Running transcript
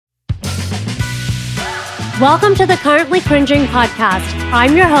Welcome to the Currently Cringing podcast.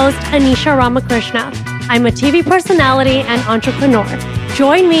 I'm your host, Anisha Ramakrishna. I'm a TV personality and entrepreneur.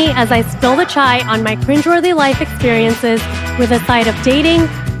 Join me as I spill the chai on my cringeworthy life experiences with a side of dating,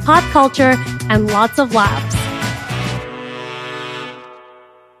 pop culture, and lots of laughs.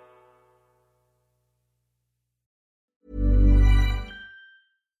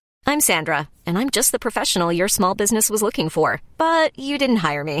 I'm Sandra, and I'm just the professional your small business was looking for. But you didn't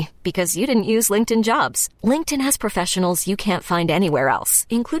hire me because you didn't use LinkedIn Jobs. LinkedIn has professionals you can't find anywhere else,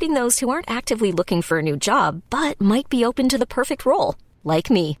 including those who aren't actively looking for a new job, but might be open to the perfect role, like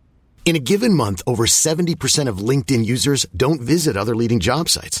me. In a given month, over 70% of LinkedIn users don't visit other leading job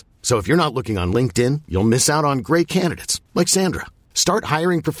sites. So if you're not looking on LinkedIn, you'll miss out on great candidates like Sandra. Start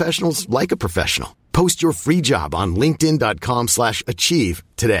hiring professionals like a professional. Post your free job on linkedin.com/achieve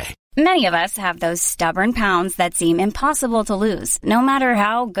today. Many of us have those stubborn pounds that seem impossible to lose, no matter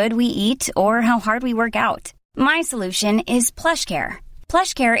how good we eat or how hard we work out. My solution is PlushCare.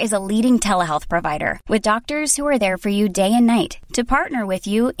 PlushCare is a leading telehealth provider with doctors who are there for you day and night to partner with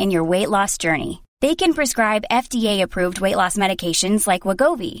you in your weight loss journey. They can prescribe FDA-approved weight loss medications like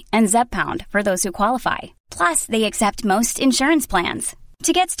Wegovy and Zepbound for those who qualify. Plus, they accept most insurance plans.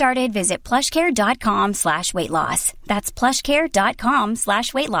 To get started, visit plushcare.com/weightloss. That's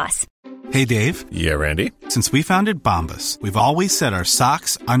plushcare.com/weightloss. Hey, Dave. Yeah, Randy. Since we founded Bombas, we've always said our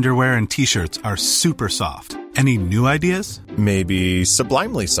socks, underwear, and T-shirts are super soft. Any new ideas? Maybe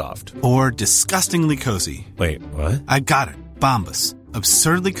sublimely soft. Or disgustingly cozy. Wait, what? I got it. Bombas.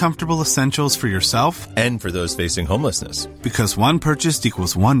 Absurdly comfortable essentials for yourself and for those facing homelessness. Because one purchased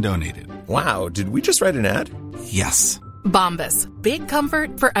equals one donated. Wow, did we just write an ad? Yes. Bombas. Big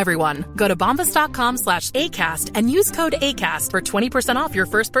comfort for everyone. Go to bombas.com/ACAST and use code ACAST for 20% off your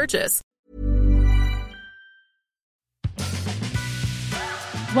first purchase.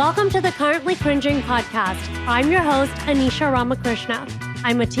 Welcome to the Currently Cringing podcast. I'm your host, Anisha Ramakrishna.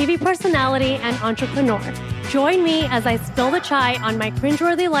 I'm a TV personality and entrepreneur. Join me as I spill the chai on my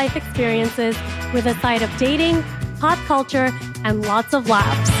cringeworthy life experiences with a side of dating, pop culture, and lots of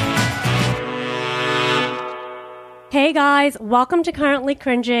laughs. Hey guys, welcome to Currently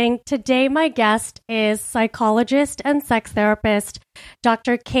Cringing. Today my guest is psychologist and sex therapist,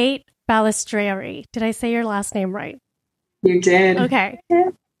 Dr. Kate Balistreri. Did I say your last name right? You did. Okay.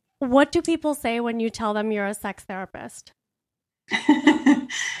 What do people say when you tell them you're a sex therapist?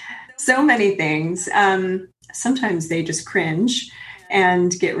 So many things. Sometimes they just cringe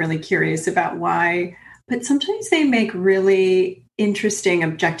and get really curious about why, but sometimes they make really interesting,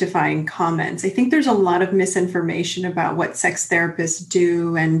 objectifying comments. I think there's a lot of misinformation about what sex therapists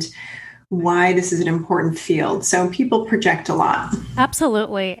do and why this is an important field. So people project a lot.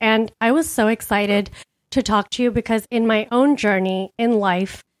 Absolutely. And I was so excited to talk to you because in my own journey in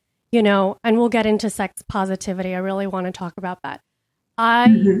life, you know, and we'll get into sex positivity. I really want to talk about that.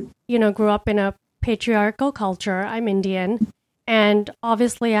 I, grew up in a patriarchal culture. I'm Indian. And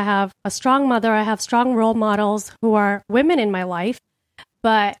obviously I have a strong mother. I have strong role models who are women in my life.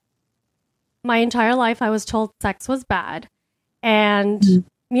 But my entire life I was told sex was bad. And,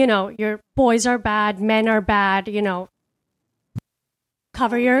 your boys are bad, men are bad,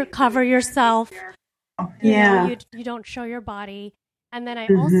 cover yourself. Yeah. You don't show your body. And then I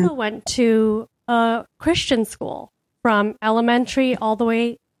also went to a Christian school from elementary all the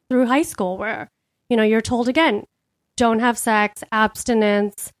way through high school where, you're told again, don't have sex,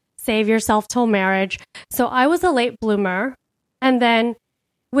 abstinence, save yourself till marriage. So I was a late bloomer. And then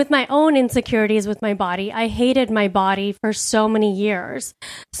with my own insecurities with my body, I hated my body for so many years.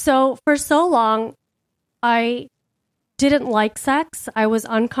 So for so long, I didn't like sex. I was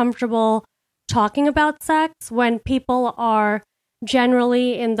uncomfortable talking about sex when people are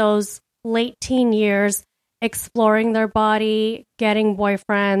generally in those late teen years, exploring their body, getting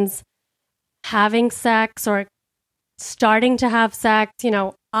boyfriends, having sex or starting to have sex.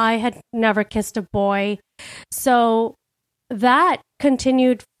 I had never kissed a boy. So that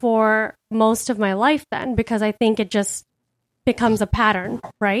continued for most of my life then, because I think it just becomes a pattern,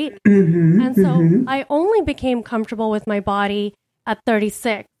 right? And so I only became comfortable with my body at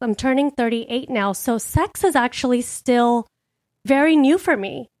 36. I'm turning 38 now. So sex is actually still very new for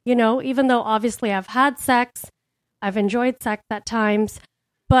me, even though obviously I've had sex, I've enjoyed sex at times,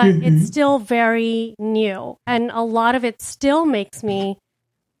 but it's still very new. And a lot of it still makes me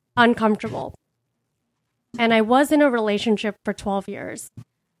uncomfortable. And I was in a relationship for 12 years,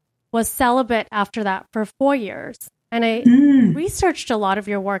 was celibate after that for 4 years. And I researched a lot of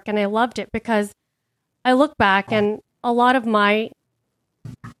your work and I loved it because I look back and a lot of my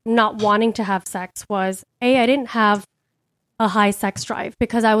not wanting to have sex was, I didn't have a high sex drive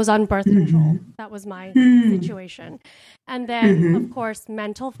because I was on birth control. That was my situation. And then, of course,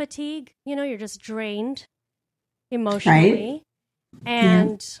 mental fatigue. You know, you're just drained emotionally,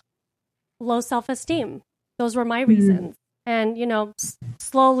 and low self-esteem. Those were my reasons. And, you know,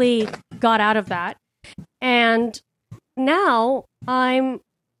 slowly got out of that. And now I'm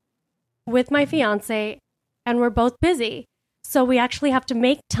with my fiance and we're both busy. So we actually have to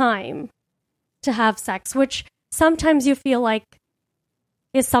make time to have sex, which sometimes you feel like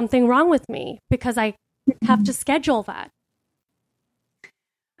is something wrong with me because I have to schedule that.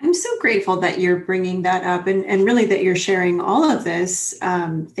 I'm so grateful that you're bringing that up and really that you're sharing all of this.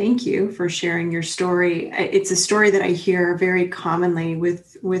 Thank you for sharing your story. It's a story that I hear very commonly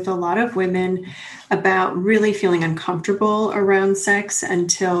with a lot of women about really feeling uncomfortable around sex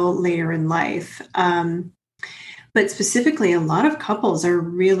until later in life. But specifically, a lot of couples are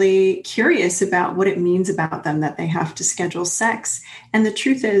really curious about what it means about them that they have to schedule sex. And the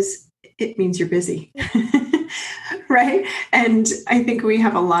truth is, it means you're busy. Right. And I think we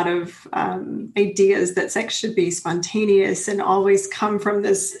have a lot of ideas that sex should be spontaneous and always come from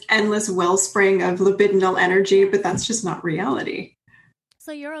this endless wellspring of libidinal energy, but that's just not reality.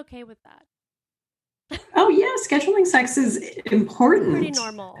 So you're okay with that? Oh, yeah. Scheduling sex is important. Pretty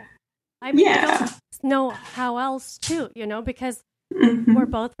normal. I mean, I don't know how else to, you know, because we're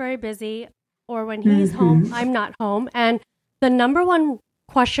both very busy, or when he's home, I'm not home. And the number one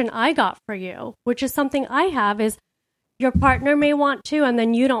question I got for you, which is something I have, is your partner may want to, and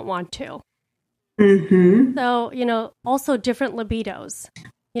then you don't want to. So, you know, also different libidos,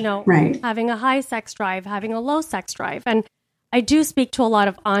 you know, having a high sex drive, having a low sex drive. And I do speak to a lot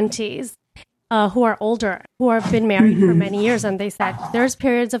of aunties who are older, who have been married for many years. And they said there's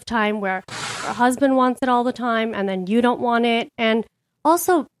periods of time where your husband wants it all the time and then you don't want it. And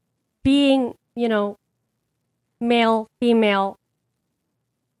also being, you know, male, female,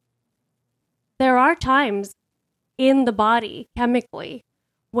 there are times in the body chemically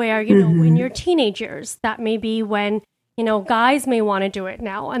where, you know, when you're teenagers, that may be when, you know, guys may want to do it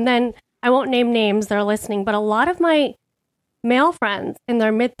now. And then I won't name names, they're listening, but a lot of my male friends in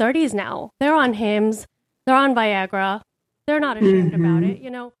their mid-30s now, they're on Hims, they're on Viagra, they're not ashamed about it. You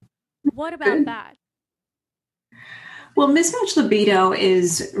know, what about that? Well, mismatched libido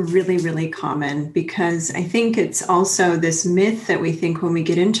is really, really common because I think it's also this myth that we think when we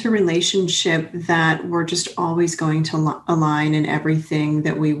get into a relationship that we're just always going to align in everything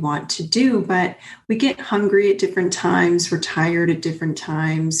that we want to do. But we get hungry at different times. We're tired at different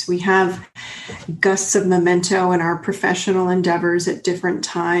times. We have gusts of memento in our professional endeavors at different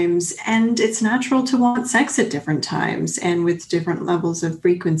times. And it's natural to want sex at different times and with different levels of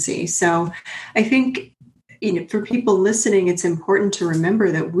frequency. So I think, you know, for people listening, it's important to remember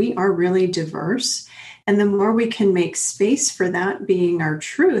that we are really diverse. And the more we can make space for that being our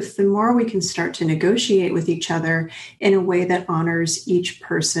truth, the more we can start to negotiate with each other in a way that honors each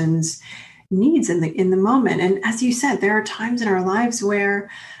person's needs in the moment. And as you said, there are times in our lives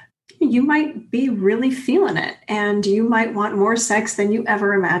where you might be really feeling it and you might want more sex than you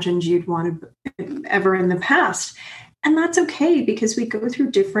ever imagined you'd want ever in the past. And that's okay because we go through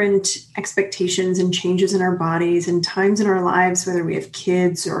different expectations and changes in our bodies and times in our lives, whether we have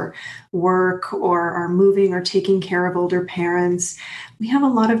kids or work or are moving or taking care of older parents. We have a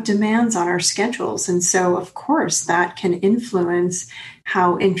lot of demands on our schedules. And so, of course, that can influence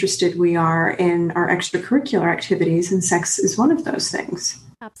how interested we are in our extracurricular activities. And sex is one of those things.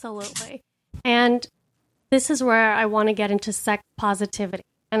 Absolutely. And this is where I want to get into sex positivity.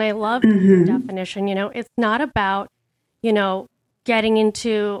 And I love the definition. You know, it's not about, you know, getting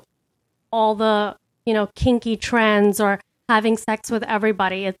into all the, you know, kinky trends or having sex with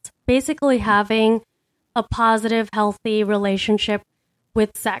everybody. It's basically having a positive, healthy relationship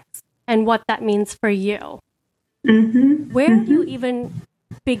with sex and what that means for you. Where do you even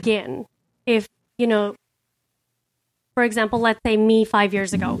begin if, you know, for example, let's say me 5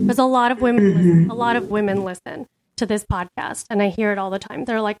 years ago, because a lot of women listen to this podcast and I hear it all the time.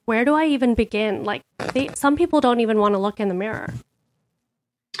 They're like, where do I even begin? Like some people don't even want to look in the mirror.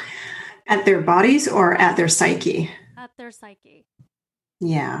 At their bodies or at their psyche? At their psyche.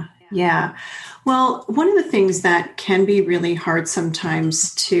 Yeah. Well, one of the things that can be really hard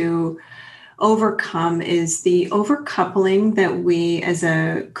sometimes to overcome is the overcoupling that we as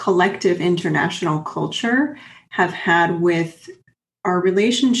a collective international culture have had with our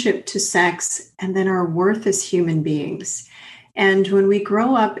relationship to sex, and then our worth as human beings. And when we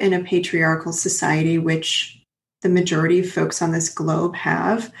grow up in a patriarchal society, which the majority of folks on this globe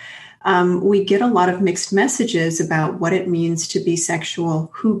have, we get a lot of mixed messages about what it means to be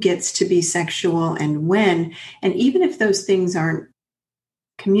sexual, who gets to be sexual, and when. And even if those things aren't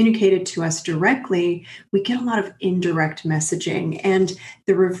communicated to us directly, we get a lot of indirect messaging, and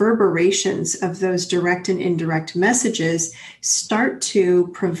the reverberations of those direct and indirect messages start to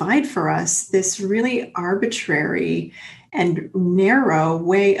provide for us this really arbitrary and narrow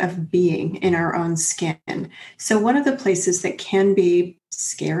way of being in our own skin. So one of the places that can be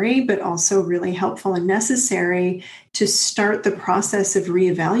scary, but also really helpful and necessary to start the process of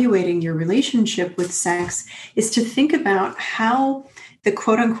reevaluating your relationship with sex is to think about how the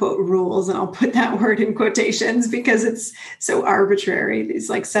quote unquote rules, and I'll put that word in quotations because it's so arbitrary, these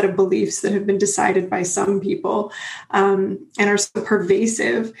like set of beliefs that have been decided by some people and are so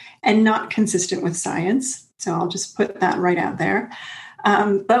pervasive and not consistent with science. So I'll just put that right out there.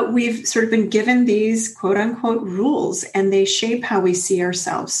 But we've sort of been given these quote unquote rules, and they shape how we see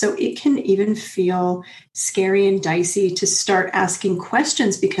ourselves. So it can even feel scary and dicey to start asking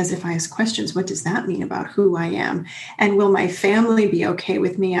questions, because if I ask questions, what does that mean about who I am? And will my family be okay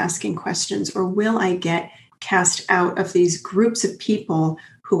with me asking questions? Or will I get cast out of these groups of people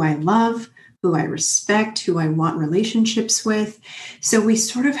who I love, who I respect, who I want relationships with? So we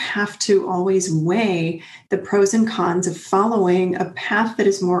sort of have to always weigh the pros and cons of following a path that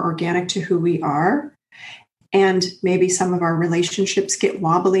is more organic to who we are. And maybe some of our relationships get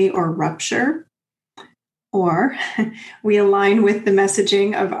wobbly or rupture, or we align with the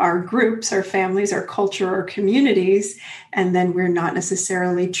messaging of our groups, our families, our culture, our communities, and then we're not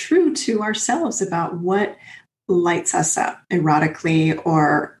necessarily true to ourselves about what lights us up erotically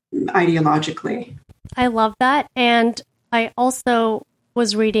or ideologically. I love that. And I also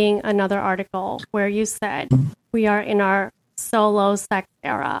was reading another article where you said we are in our solo sex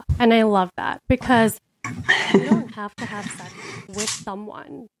era. And I love that because you don't have to have sex with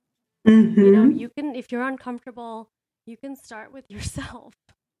someone. Mm-hmm. You know, you can, if you're uncomfortable, you can start with yourself.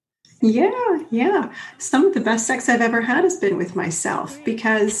 Yeah. Some of the best sex I've ever had has been with myself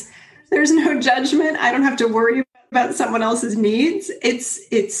because there's no judgment. I don't have to worry about someone else's needs.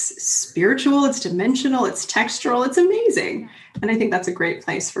 It's spiritual, it's dimensional, it's textural, it's amazing. And I think that's a great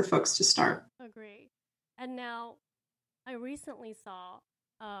place for folks to start. Agree. And now I recently saw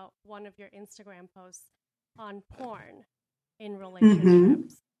one of your Instagram posts on porn in relationships. Mm-hmm.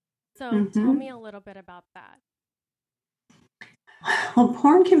 So tell me a little bit about that. Well,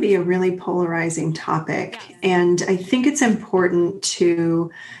 porn can be a really polarizing topic. Yes. And I think it's important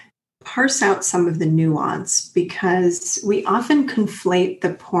to parse out some of the nuance because we often conflate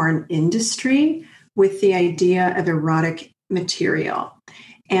the porn industry with the idea of erotic material.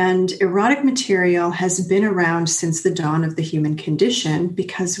 And erotic material has been around since the dawn of the human condition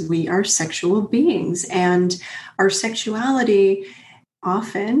because we are sexual beings, and our sexuality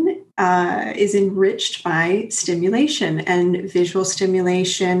often is enriched by stimulation, and visual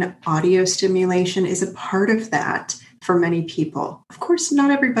stimulation, audio stimulation is a part of that for many people. Of course,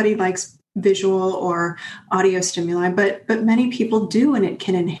 not everybody likes visual or audio stimuli, but many people do, and it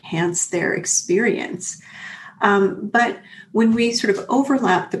can enhance their experience. But when we sort of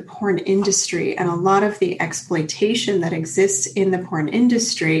overlap the porn industry and a lot of the exploitation that exists in the porn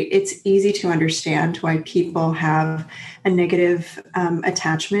industry, it's easy to understand why people have a negative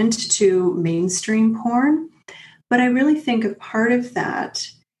attachment to mainstream porn. But I really think a part of that,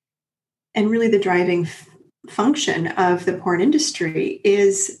 and really the driving function of the porn industry,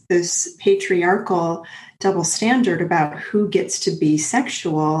 is this patriarchal double standard about who gets to be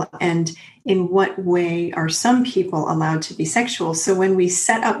sexual and in what way are some people allowed to be sexual. So when we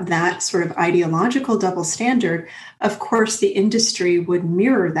set up that sort of ideological double standard, of course, the industry would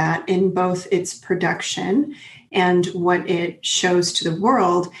mirror that in both its production and what it shows to the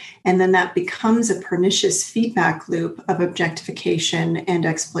world. And then that becomes a pernicious feedback loop of objectification and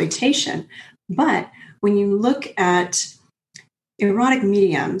exploitation. But when you look at erotic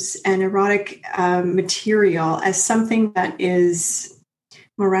mediums and erotic material as something that is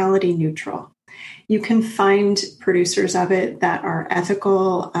morality neutral, you can find producers of it that are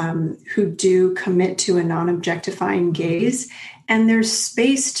ethical, who do commit to a non-objectifying gaze, and there's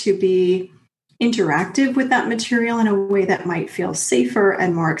space to be interactive with that material in a way that might feel safer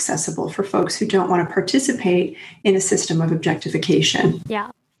and more accessible for folks who don't want to participate in a system of objectification.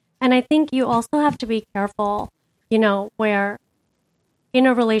 Yeah. And I think you also have to be careful, where in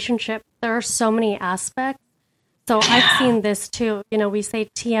a relationship, there are so many aspects. So I've seen this too. We say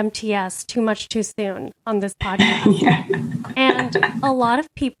TMTS, too much too soon, on this podcast. Yeah. And a lot of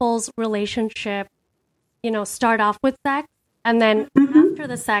people's relationship, start off with sex. And then after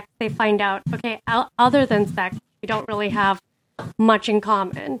the sex, they find out, okay, other than sex, we don't really have much in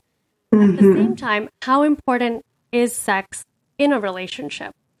common. At the same time, how important is sex in a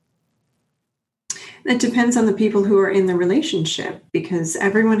relationship? It depends on the people who are in the relationship, because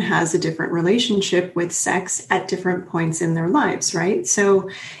everyone has a different relationship with sex at different points in their lives, right? So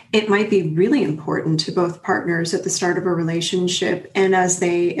it might be really important to both partners at the start of a relationship, and as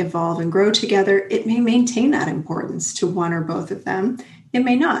they evolve and grow together, it may maintain that importance to one or both of them. It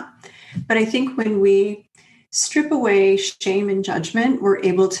may not. But I think when we strip away shame and judgment, we're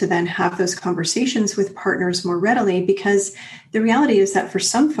able to then have those conversations with partners more readily, because the reality is that for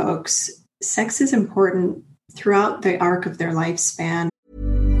some folks, sex is important throughout the arc of their lifespan.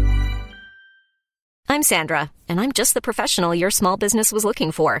 I'm Sandra, and I'm just the professional your small business was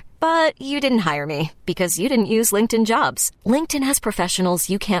looking for. But you didn't hire me because you didn't use LinkedIn Jobs. LinkedIn has professionals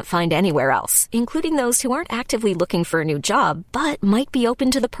you can't find anywhere else, including those who aren't actively looking for a new job, but might be open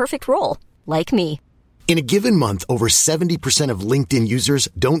to the perfect role, like me. In a given month, over 70% of LinkedIn users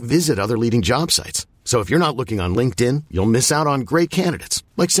don't visit other leading job sites. So if you're not looking on LinkedIn, you'll miss out on great candidates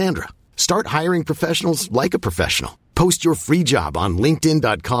like Sandra. Start hiring professionals like a professional. Post your free job on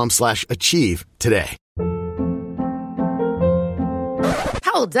linkedin.com/achieve today.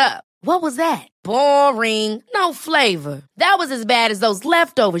 Hold up. What was that? Boring. No flavor. That was as bad as those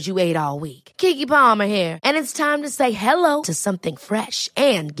leftovers you ate all week. Keke Palmer here. And it's time to say hello to something fresh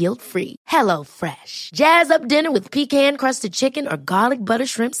and guilt-free. Hello Fresh. Jazz up dinner with pecan-crusted chicken or garlic butter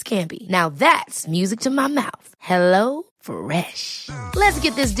shrimp scampi. Now that's music to my mouth. Hello Fresh. Let's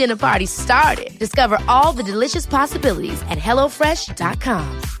get this dinner party started. Discover all the delicious possibilities at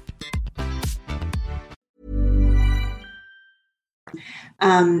HelloFresh.com.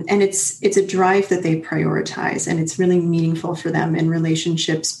 And it's a drive that they prioritize, and it's really meaningful for them in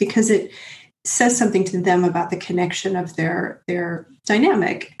relationships because it says something to them about the connection of their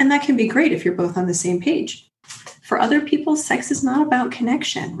dynamic. And that can be great if you're both on the same page. For other people, sex is not about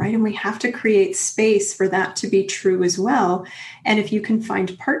connection, right? And we have to create space for that to be true as well. And if you can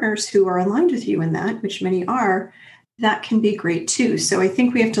find partners who are aligned with you in that, which many are, that can be great too. So I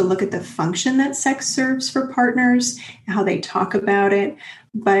think we have to look at the function that sex serves for partners, how they talk about it.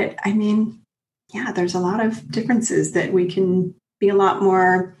 But I mean, yeah, there's a lot of differences that we can be a lot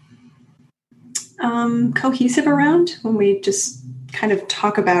more cohesive around when we just kind of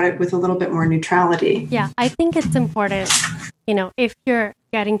talk about it with a little bit more neutrality. Yeah, I think it's important, if you're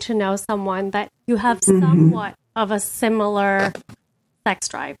getting to know someone, that you have somewhat of a similar sex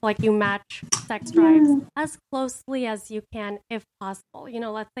drive, like you match sex drives as closely as you can if possible.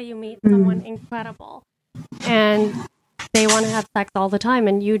 Let's say you meet someone incredible and they want to have sex all the time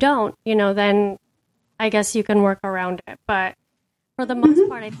and you don't, then I guess you can work around it. But for the most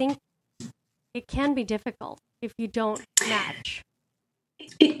part, I think it can be difficult if you don't match.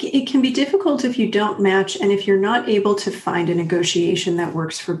 It can be difficult if you don't match and if you're not able to find a negotiation that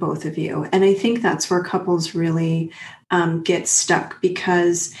works for both of you. And I think that's where couples really get stuck,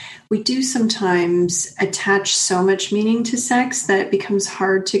 because we do sometimes attach so much meaning to sex that it becomes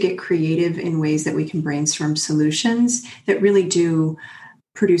hard to get creative in ways that we can brainstorm solutions that really do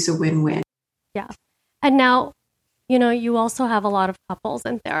produce a win-win. Yeah. And now, you also have a lot of couples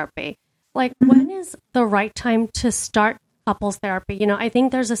in therapy. Like, when is the right time to start couples therapy? I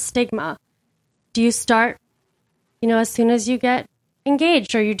think there's a stigma. Do you start, as soon as you get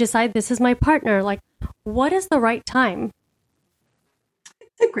engaged or you decide this is my partner? Like, what is the right time?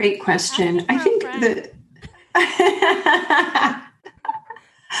 It's a great question. I think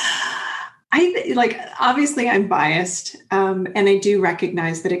obviously I'm biased, and I do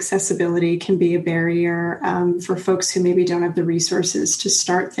recognize that accessibility can be a barrier for folks who maybe don't have the resources to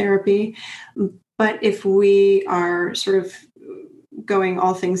start therapy. But if we are sort of going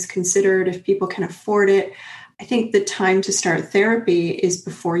all things considered, if people can afford it, I think the time to start therapy is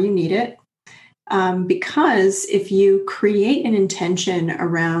before you need it. Because if you create an intention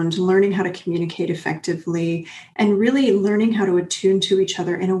around learning how to communicate effectively and really learning how to attune to each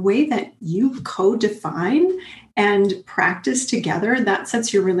other in a way that you co-define and practice together, that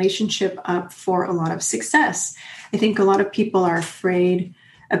sets your relationship up for a lot of success. I think a lot of people are afraid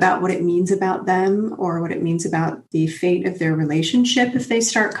about what it means about them or what it means about the fate of their relationship if they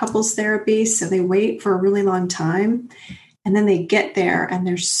start couples therapy. So they wait for a really long time. And then they get there and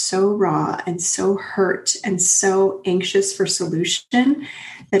they're so raw and so hurt and so anxious for solution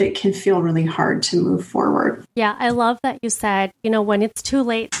that it can feel really hard to move forward. Yeah, I love that you said, when it's too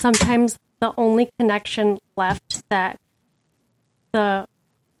late, sometimes the only connection left that the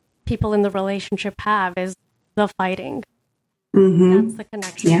people in the relationship have is the fighting. That's the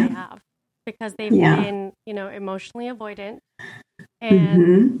connection they have, because they've been, emotionally avoidant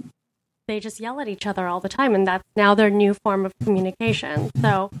and they just yell at each other all the time. And that's now their new form of communication.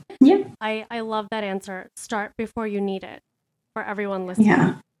 So Yeah. I love that answer. Start before you need it, for everyone listening.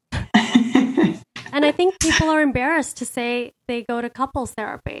 Yeah. And I think people are embarrassed to say they go to couples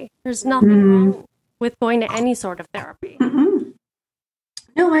therapy. There's nothing wrong with going to any sort of therapy.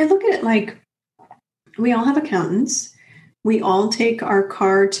 No, I look at it like we all have accountants. We all take our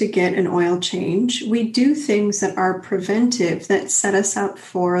car to get an oil change. We do things that are preventive, that set us up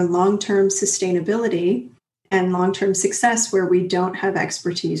for long-term sustainability and long-term success where we don't have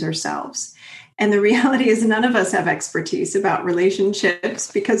expertise ourselves. And the reality is none of us have expertise about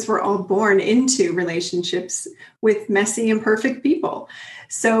relationships because we're all born into relationships with messy, imperfect people.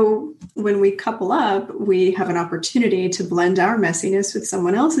 So when we couple up, we have an opportunity to blend our messiness with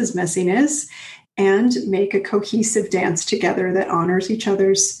someone else's messiness and make a cohesive dance together that honors each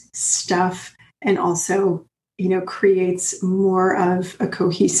other's stuff and also, creates more of a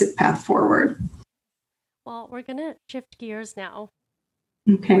cohesive path forward. Well, we're going to shift gears now.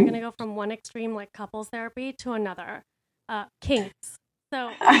 Okay. We're going to go from one extreme, like couples therapy, to another, kinks.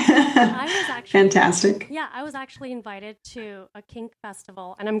 So I was actually fantastic. Yeah, I was actually invited to a kink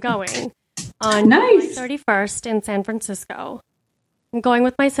festival, and I'm going on Nice. July 31st in San Francisco. I'm going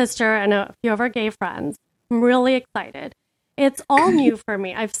with my sister and a few of our gay friends. I'm really excited. It's all new for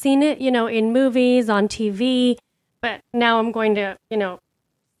me. I've seen it, in movies, on TV, but now I'm going to,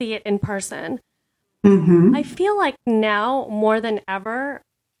 see it in person. I feel like now more than ever,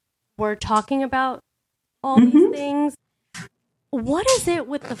 we're talking about all these things. What is it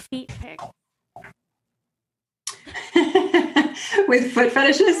with the feet pic? With foot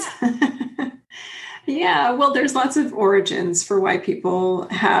fetishes? Yeah, well, there's lots of origins for why people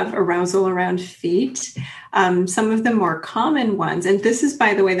have arousal around feet. Some of the more common ones, and this is,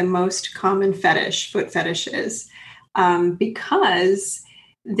 by the way, the most common fetish, foot fetishes, because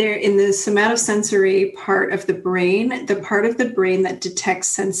they're in the somatosensory part of the brain. The part of the brain that detects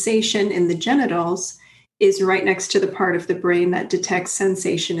sensation in the genitals is right next to the part of the brain that detects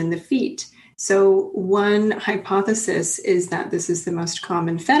sensation in the feet. So one hypothesis is that this is the most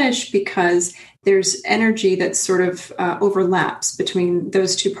common fetish because there's energy that sort of overlaps between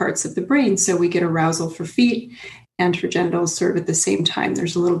those two parts of the brain. So we get arousal for feet and for genitals sort of at the same time.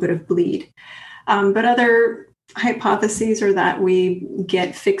 There's a little bit of bleed. But other hypotheses are that we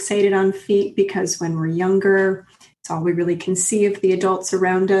get fixated on feet because when we're younger, it's all we really can see of the adults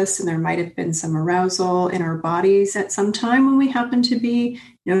around us, and there might have been some arousal in our bodies at some time when we happen to be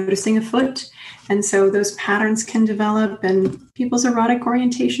noticing a foot. And so those patterns can develop and people's erotic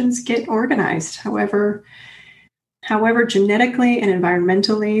orientations get organized. However, genetically and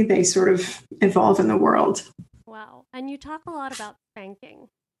environmentally, they sort of evolve in the world. Wow. And you talk a lot about spanking.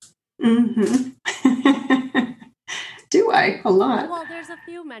 Do I? A lot. Well, there's a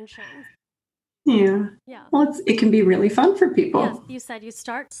few mentions. Yeah. Well, it can be really fun for people. Yes, you said you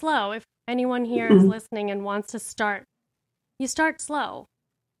start slow. If anyone here is listening and wants to start, you start slow.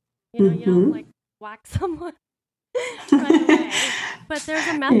 You don't like whack someone right away. But there's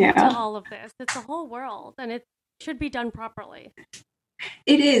a method to all of this. It's a whole world, and it should be done properly.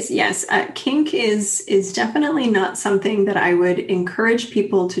 It is, yes. Kink is definitely not something that I would encourage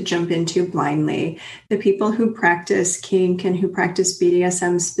people to jump into blindly. The people who practice kink and who practice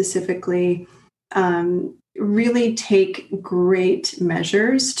BDSM specifically really take great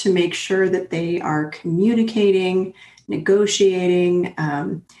measures to make sure that they are communicating, negotiating,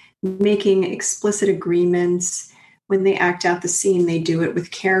 making explicit agreements. When they act out the scene, they do it with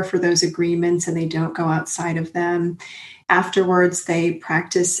care for those agreements and they don't go outside of them. Afterwards, they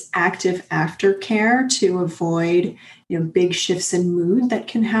practice active aftercare to avoid, big shifts in mood that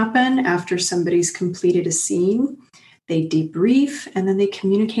can happen after somebody's completed a scene. They debrief and then they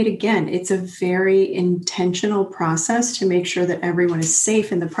communicate again. It's a very intentional process to make sure that everyone is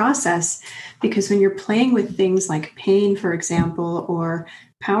safe in the process, because when you're playing with things like pain, for example, or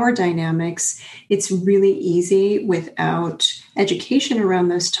power dynamics, it's really easy without education around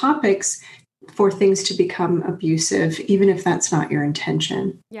those topics for things to become abusive, even if that's not your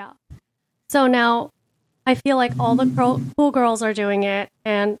intention. Yeah. So now I feel like all the cool girls are doing it.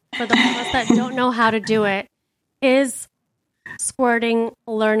 And for the ones that don't know how to do it, is squirting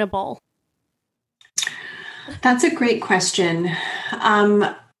learnable? That's a great question.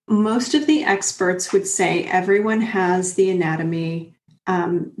 Most of the experts would say everyone has the anatomy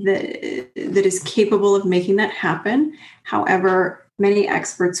that is capable of making that happen. However, many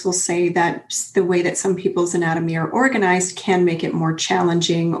experts will say that the way that some people's anatomy are organized can make it more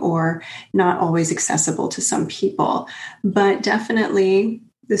challenging or not always accessible to some people. But definitely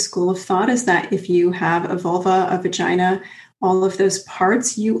the school of thought is that if you have a vulva, a vagina, all of those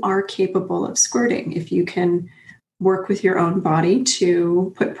parts, you are capable of squirting. If you can work with your own body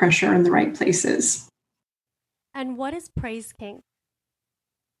to put pressure in the right places. And what is praise kink?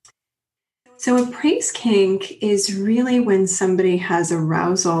 So a praise kink is really when somebody has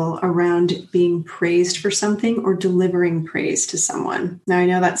arousal around being praised for something or delivering praise to someone. Now, I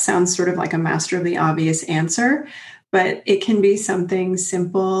know that sounds sort of like a master of the obvious answer, but it can be something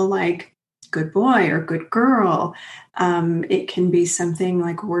simple like good boy or good girl. It can be something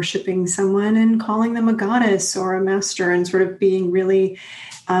like worshiping someone and calling them a goddess or a master and sort of being really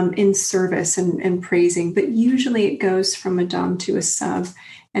in service and praising. But usually it goes from a dom to a sub.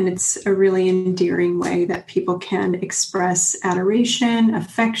 And it's a really endearing way that people can express adoration,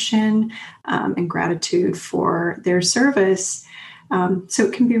 affection, and gratitude for their service. So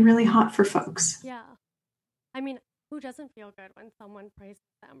it can be really hot for folks. Yeah. I mean, who doesn't feel good when someone praises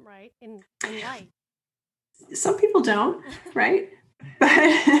them, right? In life. Some people don't, right?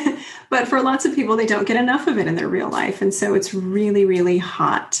 But for lots of people, they don't get enough of it in their real life. And so it's really, really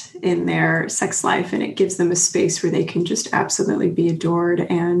hot in their sex life. And it gives them a space where they can just absolutely be adored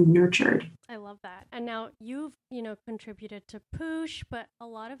and nurtured. I love that. And now you've, contributed to Poosh, but a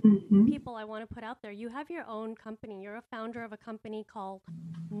lot of people I want to put out there, you have your own company. You're a founder of a company called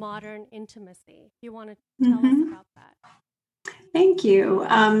Modern Intimacy. Do you want to tell us about that? Thank you.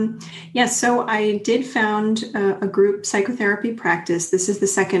 So I did found a group psychotherapy practice. This is the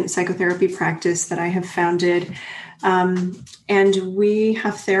second psychotherapy practice that I have founded. And we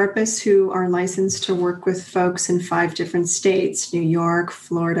have therapists who are licensed to work with folks in 5 different states: New York,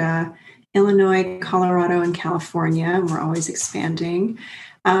 Florida, Illinois, Colorado, and California. And we're always expanding.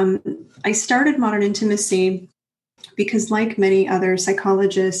 I started Modern Intimacy because, like many other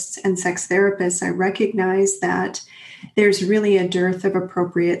psychologists and sex therapists, I recognize that there's really a dearth of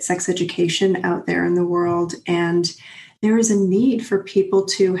appropriate sex education out there in the world. And there is a need for people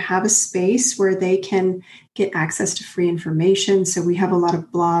to have a space where they can get access to free information. So we have a lot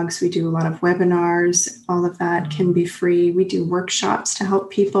of blogs, we do a lot of webinars, all of that can be free. We do workshops to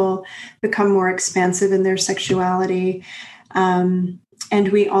help people become more expansive in their sexuality. And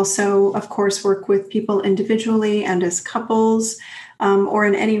we also, of course, work with people individually and as couples, or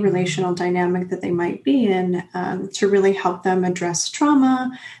in any relational dynamic that they might be in, to really help them address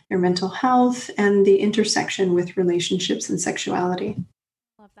trauma, their mental health, and the intersection with relationships and sexuality.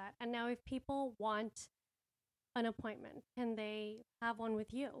 Love that. And now if people want an appointment, can they have one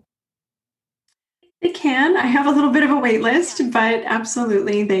with you? They can. I have a little bit of a wait list, but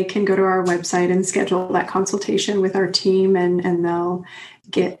absolutely they can go to our website and schedule that consultation with our team, and they'll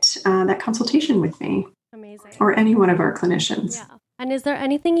get that consultation with me. Amazing. Or any one of our clinicians. Yeah. And is there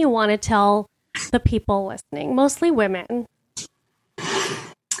anything you want to tell the people listening, mostly women?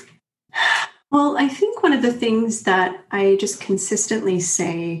 Well, I think one of the things that I just consistently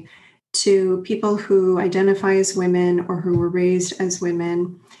say to people who identify as women or who were raised as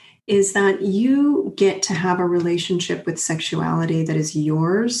women is that you get to have a relationship with sexuality that is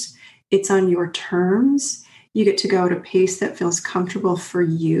yours. It's on your terms. You get to go at a pace that feels comfortable for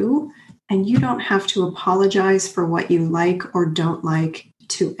you. And you don't have to apologize for what you like or don't like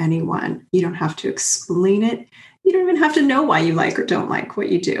to anyone. You don't have to explain it. You don't even have to know why you like or don't like what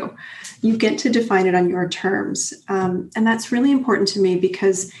you do. You get to define it on your terms. And that's really important to me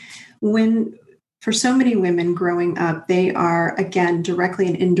because for so many women growing up, they are, again, directly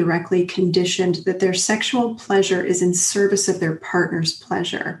and indirectly conditioned that their sexual pleasure is in service of their partner's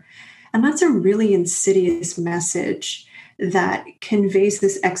pleasure. And that's a really insidious message that conveys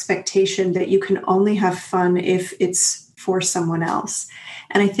this expectation that you can only have fun if it's for someone else.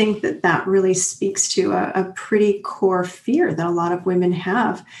 And I think that really speaks to a pretty core fear that a lot of women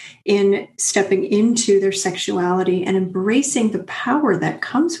have in stepping into their sexuality and embracing the power that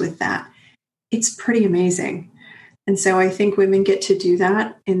comes with that. It's pretty amazing. And so I think women get to do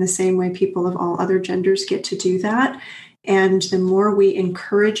that in the same way people of all other genders get to do that. And the more we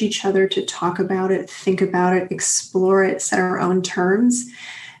encourage each other to talk about it, think about it, explore it, set our own terms,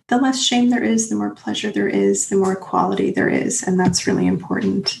 the less shame there is, the more pleasure there is, the more equality there is. And that's really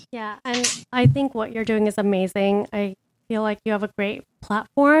important. Yeah. And I think what you're doing is amazing. I feel like you have a great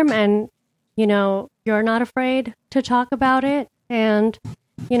platform and, you're not afraid to talk about it. And,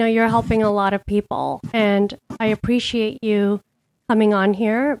 you're helping a lot of people. And I appreciate you coming on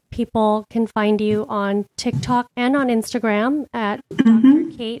here. People can find you on TikTok and on Instagram at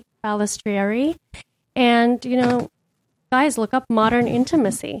Dr. Kate Balistrieri. And, guys, look up Modern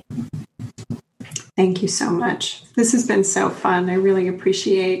Intimacy. Thank you so much. This has been so fun. I really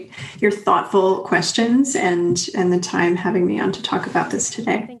appreciate your thoughtful questions and the time having me on to talk about this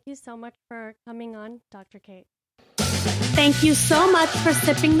today. Thank you so much for coming on, Dr. Kate. Thank you so much for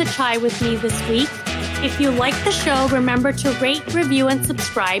sipping the chai with me this week. If you like the show, remember to rate, review, and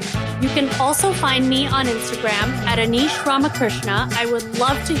subscribe. You can also find me on Instagram at Anish Ramakrishna. I would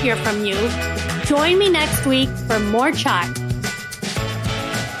love to hear from you. Join me next week for more chai.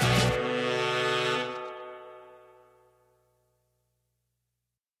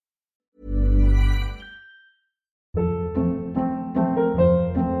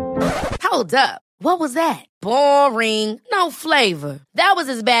 Hold up. What was that? Boring. No flavor. That was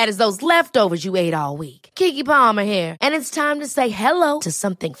as bad as those leftovers you ate all week. Keke Palmer here, and it's time to say hello to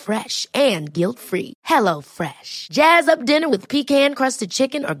something fresh and guilt-free. Hello Fresh. Jazz up dinner with pecan-crusted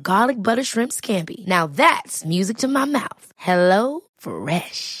chicken or garlic butter shrimp scampi. Now that's music to my mouth. Hello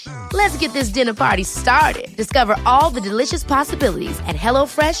Fresh. Let's get this dinner party started. Discover all the delicious possibilities at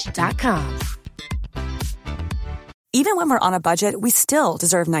HelloFresh.com. Even when we're on a budget, we still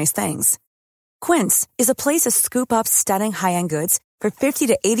deserve nice things. Quince is a place to scoop up stunning high-end goods for 50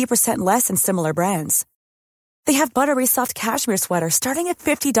 to 80% less than similar brands. They have buttery soft cashmere sweaters starting at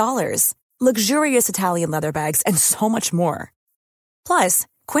 $50, luxurious Italian leather bags, and so much more. Plus,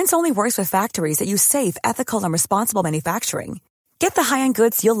 Quince only works with factories that use safe, ethical, and responsible manufacturing. Get the high-end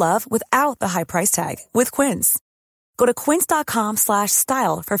goods you'll love without the high price tag with Quince. Go to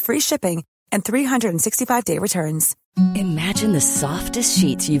quince.com/style for free shipping and 365-day returns. Imagine the softest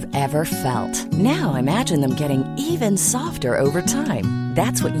sheets you've ever felt. Now imagine them getting even softer over time.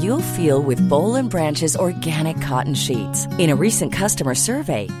 That's what you'll feel with Boll & Branch's organic cotton sheets. In a recent customer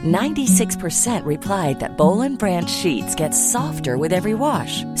survey, 96% replied that Boll & Branch sheets get softer with every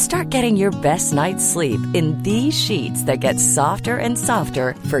wash. Start getting your best night's sleep in these sheets that get softer and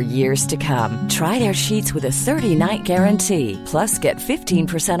softer for years to come. Try their sheets with a 30-night guarantee. Plus, get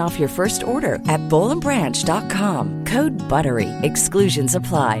 15% off your first order at bollandbranch.com. Code BUTTERY. Exclusions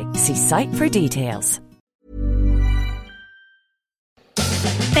apply. See site for details.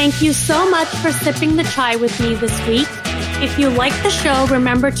 Thank you so much for sipping the chai with me this week. If you like the show,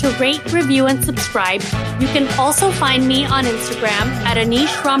 remember to rate, review, and subscribe. You can also find me on Instagram at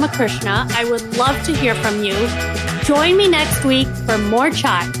Anish Ramakrishna. I would love to hear from you. Join me next week for more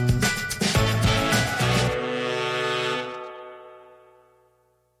chai.